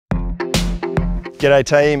G'day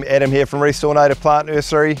team, Adam here from Restore Native Plant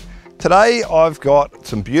Nursery. Today I've got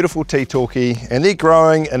some beautiful tea talkie and they're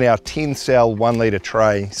growing in our 10 cell 1 litre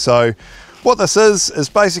tray. So what this is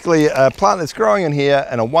basically a plant that's growing in here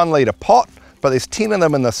in a 1 litre pot, but there's 10 of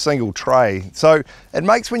them in this single tray. So it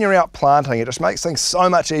makes, when you're out planting, it just makes things so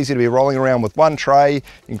much easier to be rolling around with one tray. You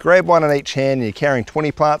can grab one in each hand and you're carrying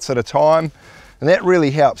 20 plants at a time. And that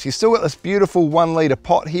really helps. You've still got this beautiful 1 litre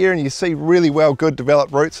pot here and you see really well good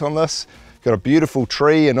developed roots on this. Got a beautiful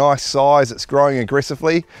tree, a nice size, it's growing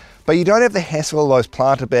aggressively, but you don't have the hassle of those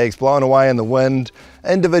planter bags blowing away in the wind,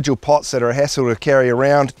 individual pots that are a hassle to carry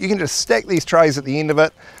around. You can just stack these trays at the end of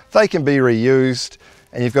it, they can be reused,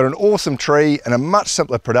 and you've got an awesome tree and a much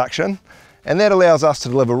simpler production. And that allows us to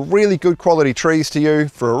deliver really good quality trees to you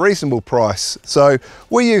for a reasonable price. So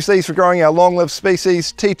we use these for growing our long-lived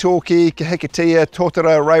species, tea talkie, kahikatea,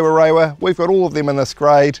 totara, rewa rewa. We've got all of them in this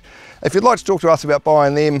grade. If you'd like to talk to us about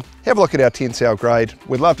buying them, have a look at our 10 cell grade.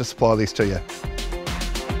 We'd love to supply these to you.